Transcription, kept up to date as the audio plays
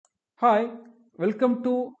Hi, welcome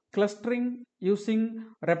to clustering using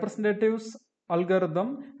representatives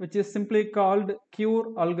algorithm, which is simply called CURE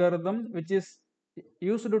algorithm, which is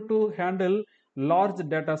used to handle large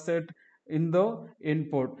data set in the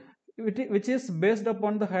input, which is based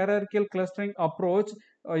upon the hierarchical clustering approach,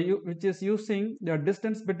 which is using the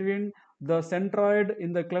distance between the centroid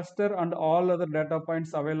in the cluster and all other data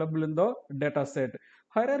points available in the data set.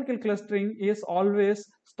 Hierarchical clustering is always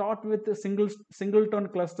start with a singleton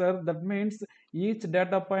cluster. That means each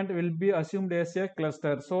data point will be assumed as a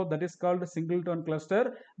cluster. So that is called singleton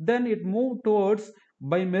cluster. Then it move towards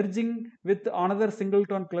by merging with another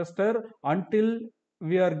singleton cluster until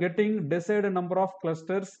we are getting desired number of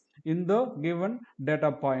clusters in the given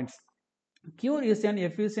data points. Cure is an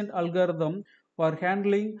efficient algorithm for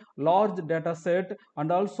handling large data set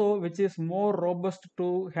and also which is more robust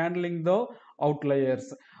to handling the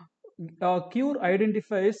outliers. Cure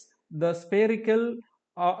identifies the spherical,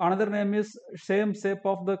 another name is same shape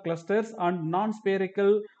of the clusters, and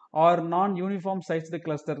non-spherical or non-uniform sized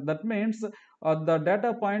cluster. That means the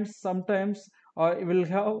data points sometimes will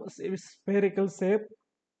have spherical shape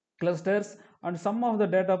clusters, and some of the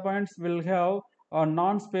data points will have a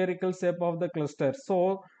non-spherical shape of the cluster.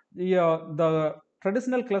 So the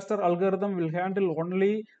traditional cluster algorithm will handle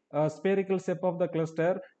only spherical shape of the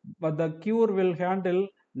cluster, but the cure will handle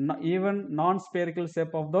even non-spherical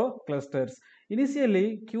shape of the clusters.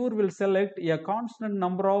 Initially, cure will select a constant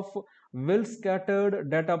number of well scattered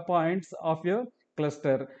data points of a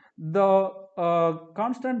cluster. The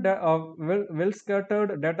constant well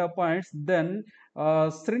scattered data points then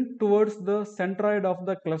shrink towards the centroid of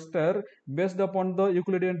the cluster based upon the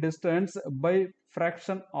Euclidean distance by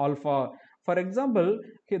fraction alpha. For example,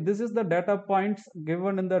 this is the data points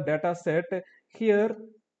given in the data set. Here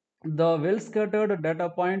the well scattered data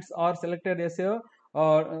points are selected as a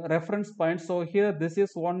reference point. So here this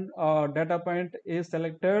is one data point is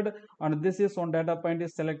selected, and this is one data point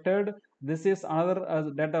is selected, this is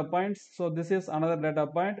another data points, so this is another data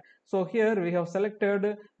point. So here we have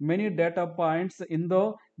selected many data points in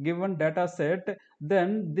the given data set.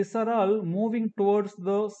 Then these are all moving towards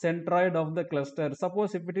the centroid of the cluster.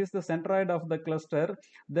 Suppose if it is the centroid of the cluster,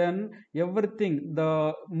 then everything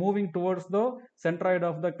the moving towards the centroid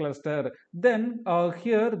of the cluster. Then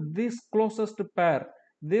here this closest pair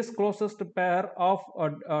of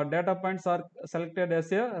data points are selected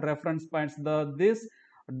as a reference points. These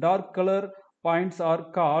dark color points are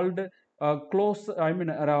called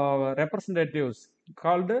representatives,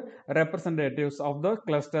 called representatives of the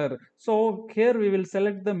cluster. So here we will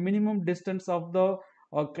select the minimum distance of the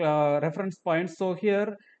reference points. So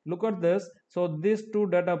here look at this. So these two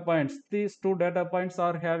data points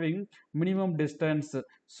are having minimum distance.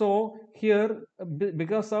 So here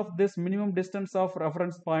because of this minimum distance of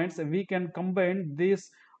reference points, we can combine these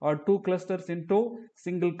two clusters into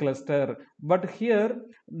single cluster. But here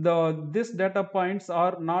these data points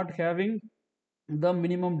are not having the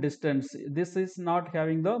minimum distance. This is not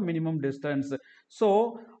having the minimum distance.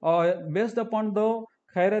 So based upon the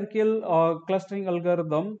hierarchical clustering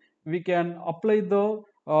algorithm, we can apply the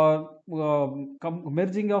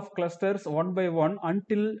merging of clusters one by one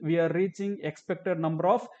until we are reaching expected number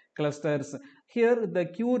of clusters. Here the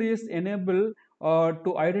cure is enable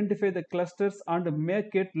to identify the clusters and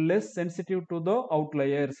make it less sensitive to the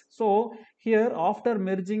outliers. So here after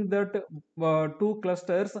merging that two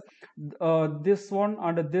clusters, this one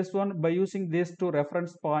and this one, by using these two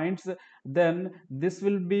reference points, then this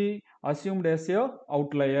will be assumed as a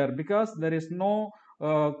outlier because there is no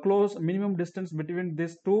close minimum distance between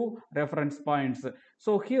these two reference points.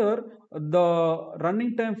 So here the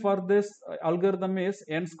running time for this algorithm is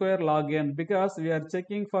n square log n, because we are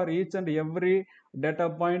checking for each and every data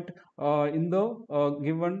point in the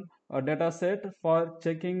given data set for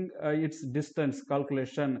checking its distance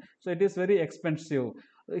calculation. So it is very expensive.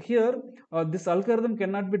 Here this algorithm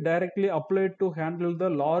cannot be directly applied to handle the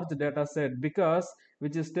large data set because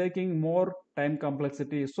which is taking more time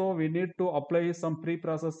complexity. So we need to apply some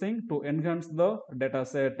pre-processing to enhance the data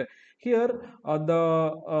set. Here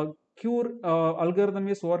the cure algorithm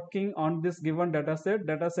is working on this given data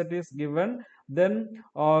set is given. Then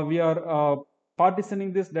we are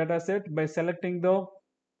partitioning this data set by selecting the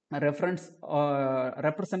reference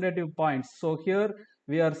representative points. So here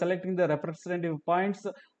we are selecting the representative points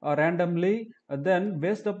randomly. Then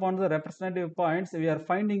based upon the representative points, we are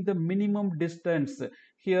finding the minimum distance.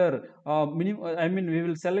 Here we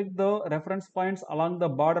will select the reference points along the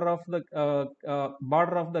border of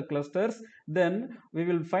the clusters. Then we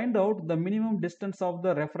will find out the minimum distance of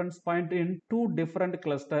the reference point in two different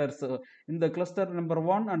clusters. In the cluster number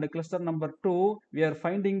 1 and cluster number 2, we are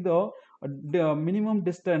finding the minimum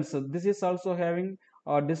distance. This is also having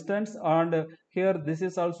distance, and here this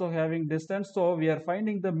is also having distance. So we are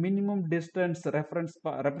finding the minimum distance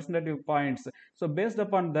representative points. So based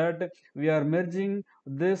upon that, we are merging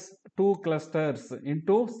this two clusters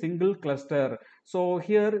into single cluster. So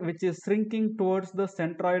here, which is shrinking towards the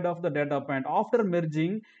centroid of the data point. After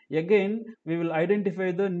merging, again we will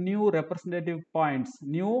identify the new representative points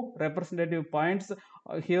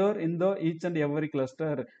here in the each and every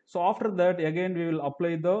cluster. So after that, again we will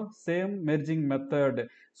apply the same merging method.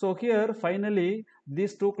 So here finally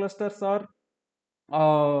these two clusters are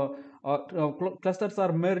uh, clusters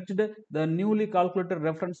are merged. The newly calculated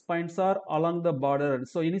reference points are along the border.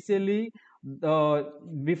 So initially,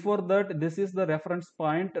 before that, this is the reference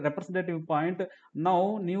point, representative point.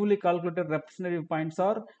 Now newly calculated representative points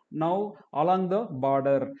are now along the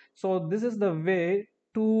border. So this is the way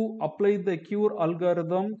to apply the cure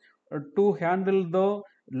algorithm to handle the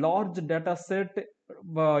large data set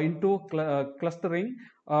into clustering,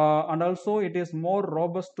 and also it is more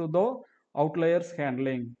robust to the outliers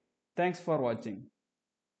handling. Thanks for watching.